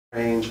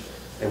range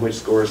and which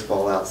scores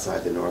fall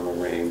outside the normal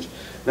range.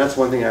 And that's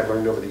one thing I've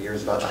learned over the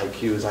years about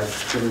IQs.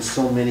 I've given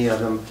so many of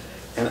them,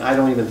 and I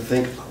don't even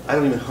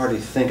hardly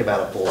think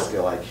about a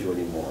full-scale IQ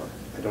anymore.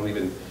 I don't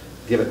even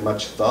give it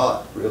much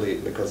thought, really,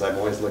 because I'm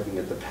always looking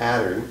at the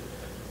pattern.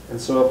 And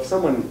so if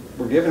someone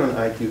were given an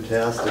IQ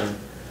test, and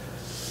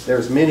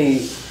there's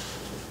many,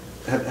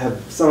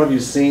 have some of you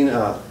seen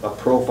a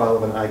profile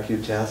of an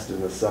IQ test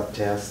and the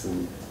subtests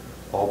and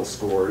all the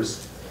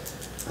scores?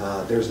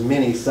 There's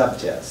many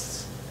subtests,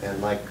 and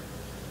like,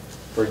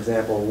 for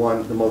example,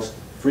 the most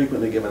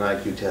frequently given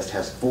IQ test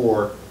has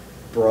 4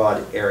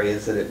 broad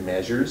areas that it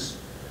measures.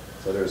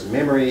 So there's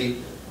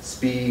memory,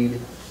 speed,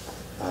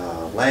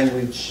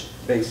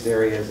 language-based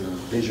areas, and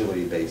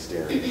visually based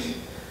areas.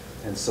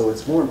 And so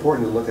it's more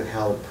important to look at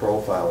how the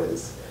profile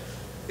is.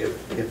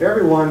 If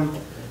everyone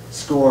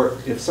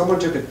if someone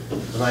took an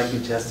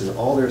IQ test and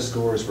all their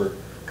scores were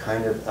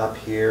kind of up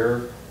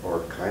here or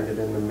kind of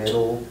in the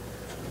middle,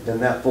 then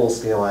that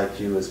full-scale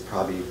IQ is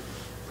probably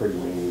pretty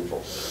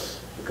meaningful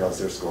because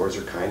their scores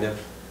are kind of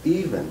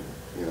even,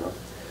 you know.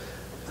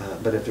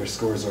 But if their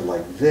scores are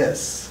like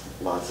this,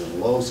 lots of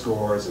low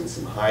scores and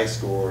some high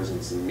scores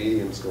and some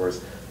medium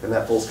scores, then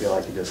that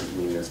full-scale IQ doesn't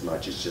mean as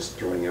much. It's just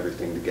throwing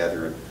everything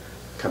together and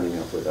coming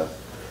up with a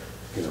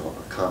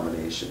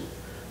combination.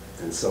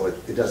 And so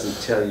it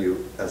doesn't tell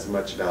you as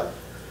much about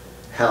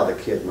how the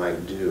kid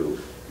might do.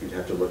 You'd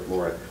have to look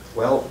more at,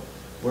 well,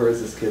 where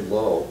is this kid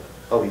low?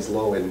 Oh, he's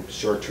low in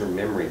short-term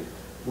memory.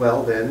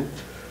 Well then,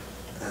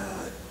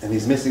 and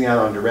he's missing out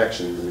on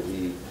directions, and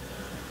he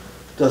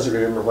doesn't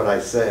remember what I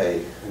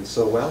say. And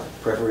so, well,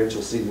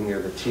 preferential seating, or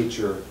the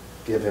teacher,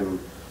 give him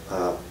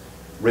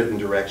written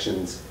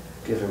directions,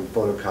 give him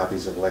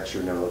photocopies of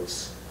lecture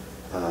notes,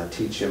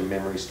 teach him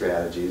memory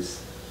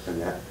strategies,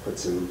 and that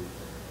puts him,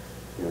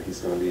 he's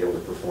going to be able to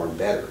perform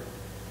better.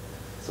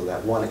 So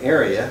that one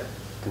area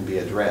can be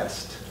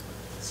addressed.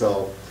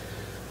 So,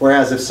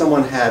 whereas if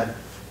someone had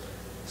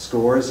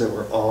scores that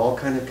were all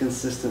kind of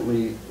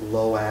consistently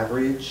low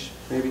average,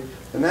 maybe,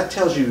 then that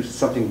tells you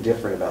something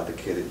different about the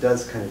kid. It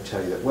does kind of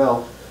tell you that,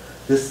 well,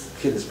 this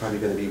kid is probably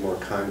going to be more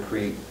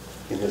concrete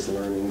in his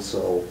learning,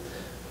 so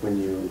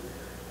when you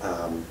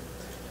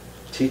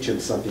teach him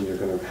something, you're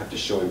going to have to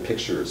show him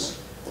pictures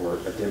or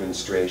a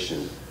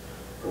demonstration.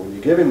 Or when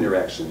you give him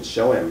directions,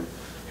 show him,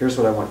 here's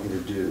what I want you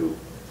to do,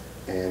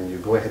 and you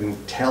go ahead and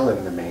tell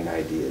him the main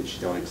ideas.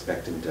 You don't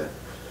expect him to,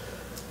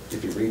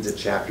 if he reads a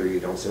chapter, you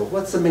don't say, well,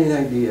 what's the main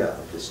idea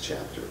of this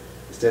chapter?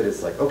 Instead,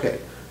 it's like, okay,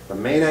 the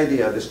main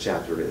idea of this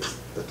chapter is,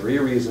 the 3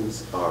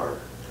 reasons are,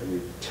 and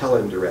you tell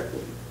him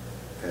directly.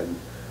 And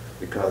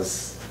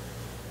because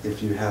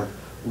if you have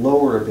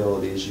lower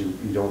abilities, you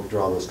don't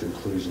draw those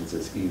conclusions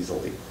as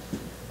easily.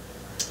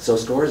 So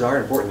scores are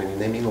important. I mean,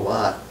 they mean a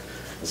lot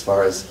as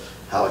far as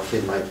how a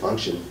kid might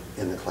function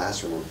in the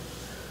classroom,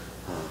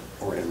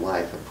 or in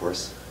life, of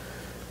course.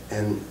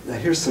 And now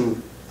here's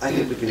some, I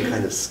think we can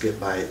kind of skip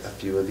by a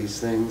few of these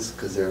things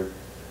because they're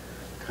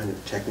kind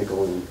of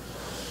technical, and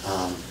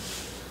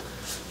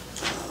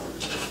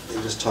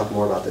they just talk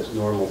more about the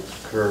normal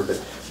curve.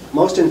 But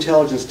most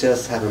intelligence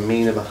tests have a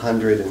mean of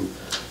 100, and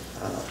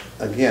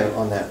again,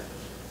 on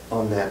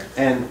that,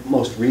 and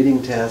most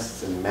reading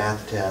tests and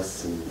math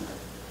tests and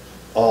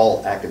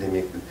all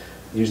academic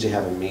usually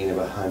have a mean of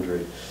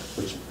 100,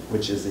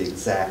 which is the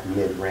exact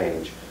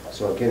mid-range.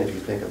 So again, if you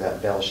think of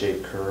that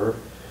bell-shaped curve,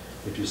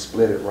 if you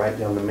split it right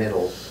down the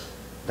middle,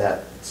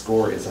 that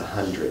score is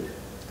 100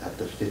 at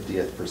the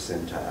 50th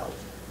percentile.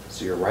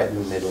 So you're right in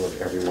the middle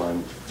of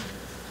everyone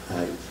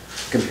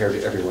compared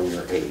to everyone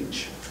your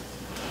age.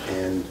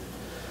 And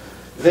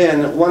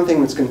then one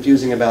thing that's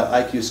confusing about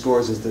IQ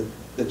scores is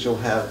that you'll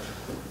have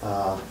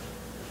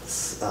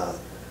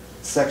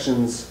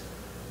sections.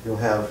 You'll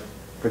have,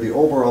 for the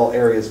overall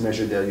areas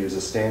measured, they'll use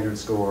a standard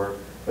score,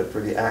 but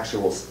for the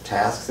actual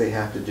tasks they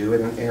have to do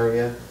in an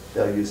area,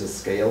 they'll use a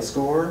scale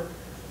score,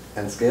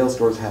 and scale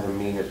scores have a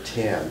mean of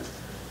 10.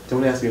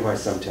 Don't ask me why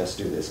some tests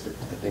do this, but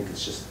I think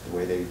it's just the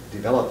way they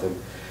develop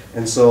them.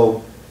 And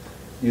so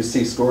you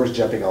see scores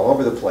jumping all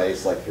over the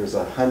place, like here's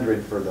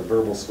 100 for the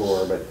verbal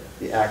score, but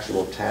the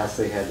actual tasks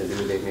they had to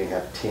do, they may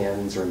have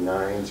 10s or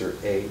 9s or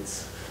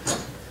 8s.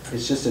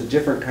 It's just a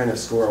different kind of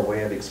score, a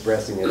way of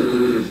expressing it.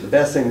 The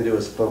best thing to do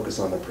is focus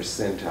on the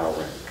percentile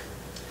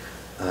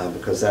rank,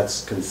 because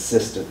that's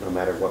consistent no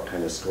matter what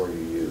kind of score you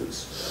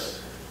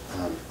use.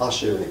 I'll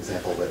show you an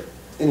example, but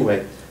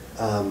anyway,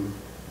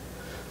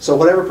 so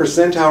whatever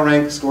percentile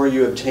rank score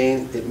you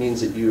obtain, it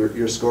means that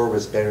your score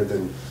was better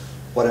than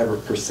whatever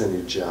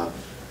percentage you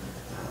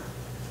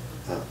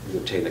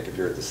obtained. Like if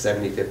you're at the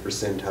 75th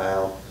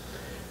percentile,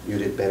 you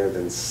did better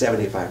than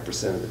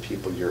 75% of the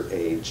people your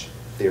age,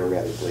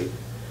 theoretically,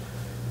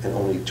 and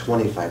only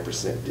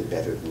 25% did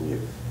better than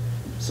you.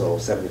 So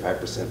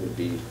 75% would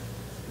be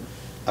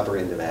upper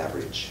end of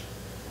average.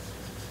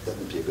 That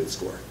would be a good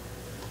score.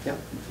 Yeah?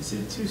 Is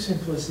it too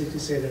simplistic to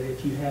say that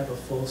if you have a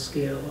full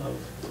scale of,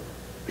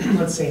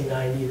 let's say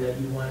 90, that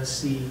you want to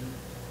see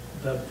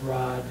the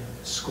broad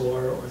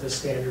score or the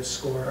standard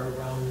score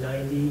around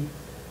 90?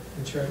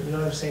 In terms, you know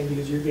what I'm saying?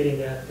 Because you're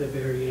getting at the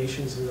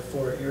variations in the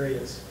 4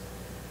 areas.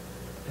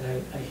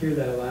 And I hear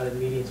that a lot in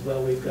meetings,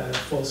 well, we've got a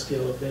full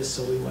scale of this,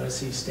 so we want to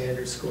see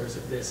standard scores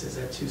of this. Is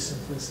that too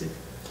simplistic?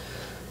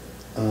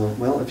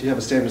 Well, if you have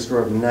a standard score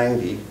of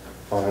 90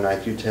 on an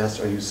IQ test,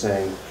 are you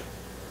saying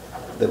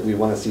that we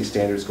want to see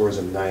standard scores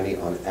of 90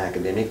 on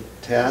academic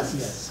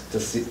tests?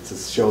 Yes. To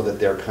show that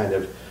they're kind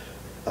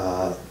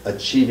of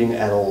achieving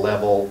at a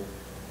level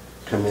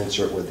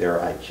commensurate with their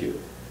IQ.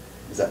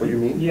 Is that what you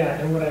mean? Yeah,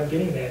 and what I'm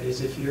getting at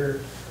is if you're,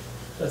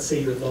 let's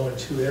say you're low in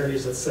 2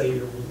 areas, let's say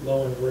you're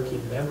low in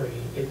working memory,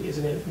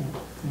 isn't it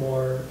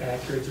more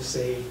accurate to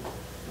say,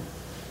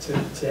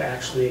 to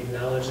actually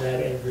acknowledge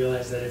that and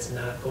realize that it's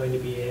not going to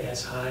be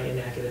as high in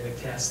academic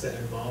tests that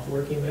involve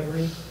working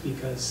memory?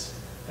 Because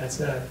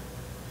that's not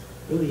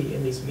really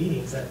in these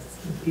meetings, that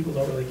people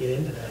don't really get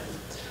into that.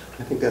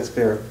 I think that's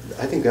fair.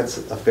 I think that's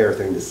a fair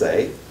thing to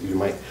say. You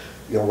might,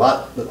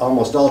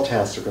 almost all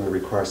tests are going to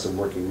require some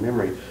working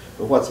memory.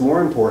 But what's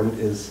more important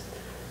is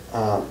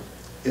that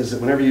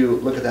whenever you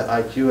look at that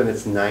IQ and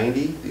it's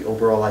 90, the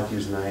overall IQ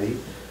is 90,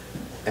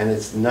 and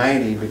it's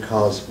 90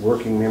 because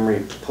working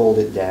memory pulled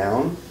it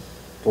down,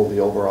 pulled the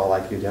overall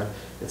IQ down,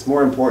 it's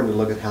more important to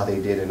look at how they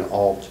did in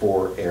all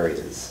 4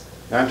 areas.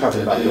 Now I'm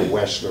talking about the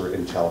Wechsler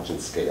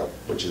Intelligence Scale,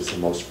 which is the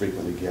most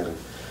frequently given.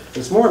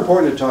 It's more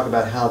important to talk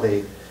about how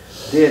they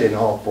did in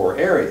all 4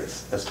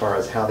 areas, as far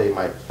as how they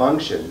might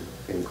function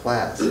in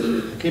class.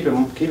 Keep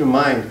in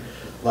mind,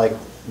 like,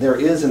 there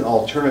is an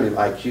alternative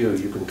IQ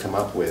you can come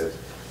up with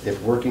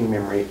if working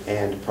memory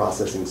and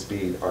processing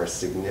speed are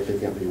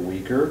significantly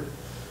weaker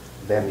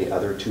than the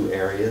other 2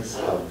 areas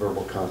of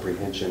verbal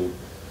comprehension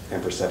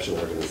and perceptual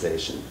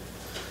organization.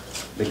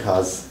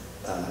 Because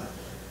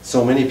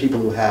so many people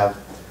who have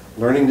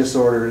learning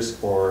disorders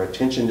or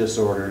attention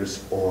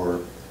disorders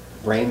or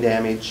brain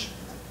damage,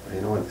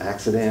 an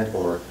accident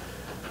or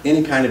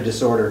any kind of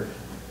disorder,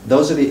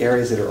 those are the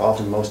areas that are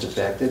often most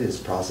affected, is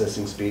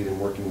processing speed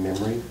and working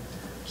memory.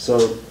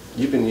 So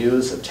you can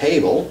use a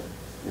table,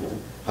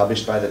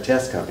 published by the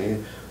test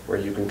company, where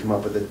you can come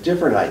up with a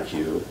different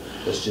IQ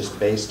that's just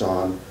based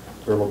on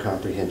verbal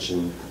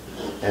comprehension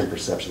and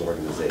perceptual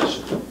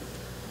organization,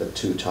 the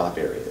 2 top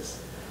areas.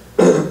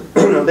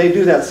 They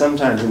do that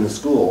sometimes in the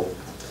school,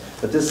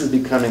 but this is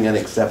becoming an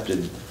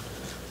accepted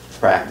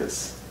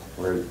practice,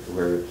 where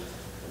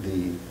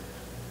the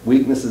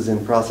weaknesses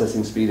in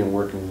processing speed and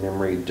working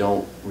memory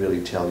don't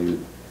really tell you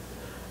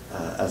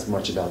as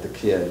much about the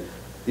kid.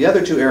 The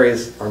other 2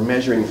 areas are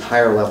measuring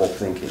higher level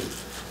thinking,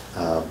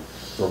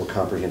 verbal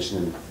comprehension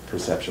and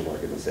perceptual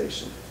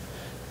organization.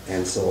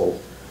 And so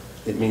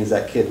it means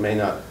that kid may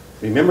not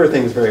remember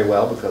things very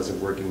well because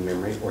of working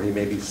memory, or he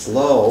may be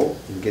slow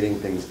in getting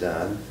things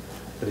done,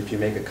 but if you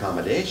make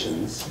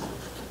accommodations,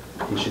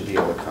 he should be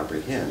able to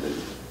comprehend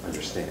and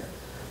understand.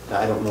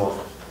 Now, I don't know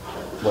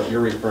what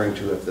you're referring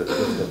to if the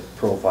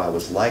profile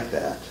was like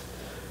that,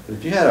 but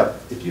if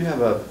you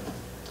have a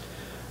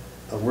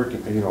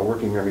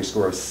working memory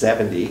score of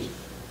 70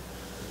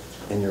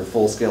 and your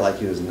full scale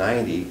IQ is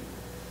 90,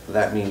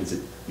 that means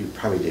that you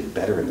probably did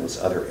better in those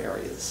other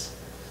areas.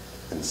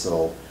 And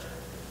so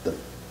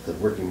the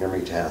working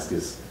memory task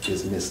is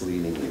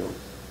misleading you.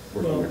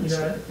 Well,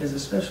 as a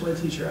special ed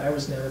teacher, I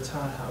was never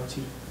taught how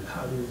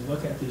to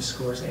look at these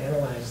scores,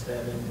 analyze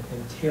them,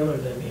 and tailor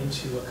them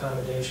into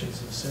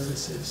accommodations and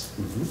services.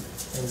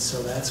 Mm-hmm. And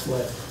so that's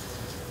what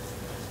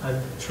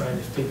I'm trying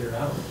to figure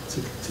out,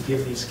 to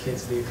give these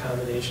kids the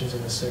accommodations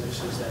and the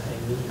services that they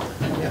need.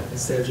 Yeah.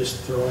 Instead of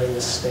just throwing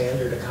the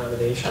standard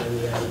accommodation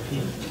in the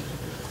IEP.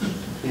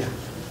 Yeah.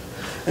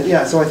 And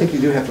yeah, so I think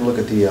you do have to look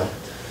at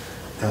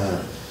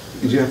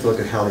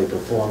how they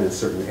perform in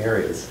certain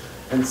areas.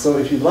 And so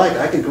if you'd like,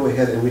 I could go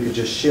ahead and we could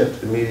just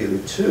shift immediately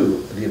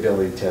to the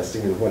ability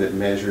testing and what it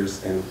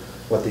measures and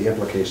what the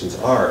implications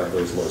are of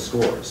those low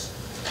scores.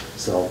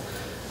 So,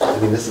 I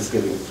mean, this is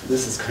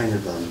kind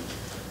of,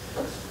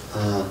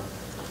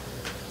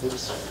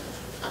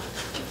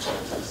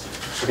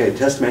 okay,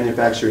 test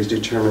manufacturers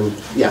determine,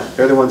 yeah,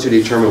 they're the ones who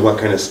determine what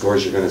kind of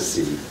scores you're going to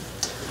see.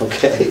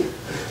 Okay.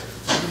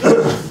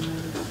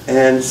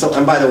 And so,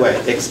 and by the way,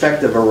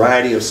 expect a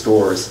variety of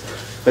scores.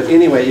 But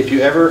anyway, if you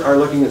ever are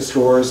looking at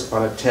scores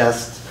on a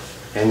test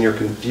and you're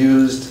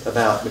confused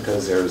about,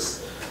 because there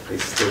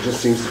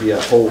just seems to be a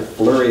whole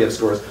flurry of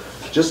scores,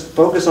 just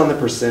focus on the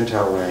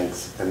percentile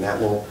ranks, and that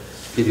will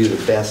give you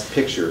the best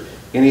picture.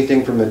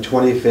 Anything from the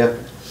 25th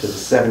to the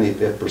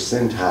 75th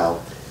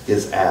percentile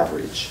is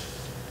average.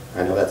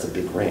 I know that's a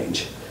big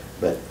range,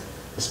 but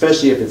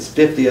especially if it's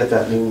 50th,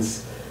 that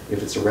means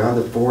if it's around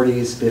the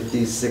 40s,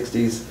 50s,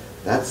 60s,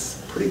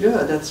 that's pretty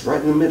good. That's right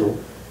in the middle.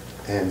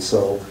 And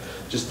so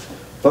just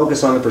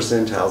focus on the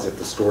percentiles if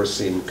the scores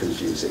seem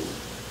confusing.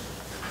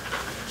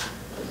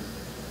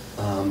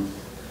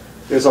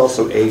 There's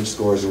also age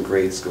scores and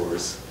grade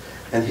scores.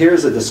 And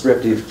here's a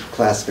descriptive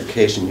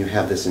classification. You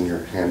have this in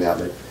your handout,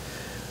 but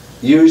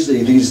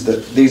usually these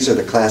are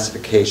the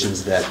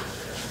classifications that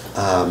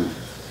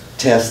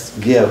tests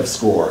give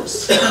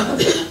scores.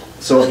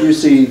 So if you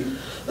see,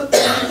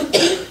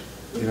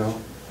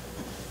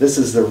 This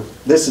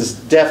is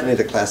definitely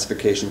the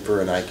classification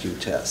for an IQ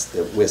test,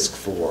 the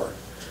WISC-4.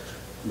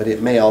 But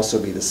it may also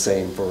be the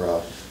same for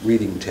a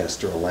reading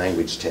test or a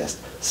language test.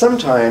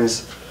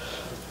 Sometimes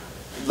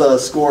the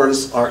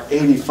scores are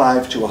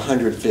 85 to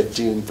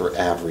 115 for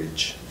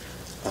average.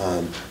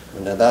 Now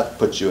that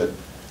puts you at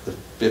the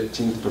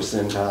 15th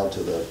percentile to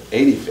the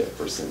 85th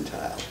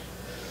percentile.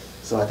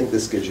 So I think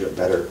this gives you a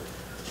better,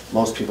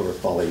 most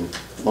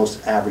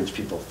average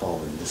people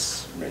fall in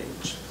this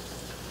range.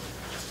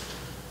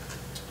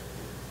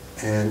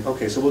 And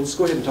okay, so we'll just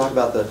go ahead and talk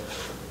about the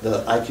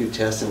IQ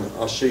test, and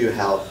I'll show you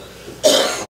how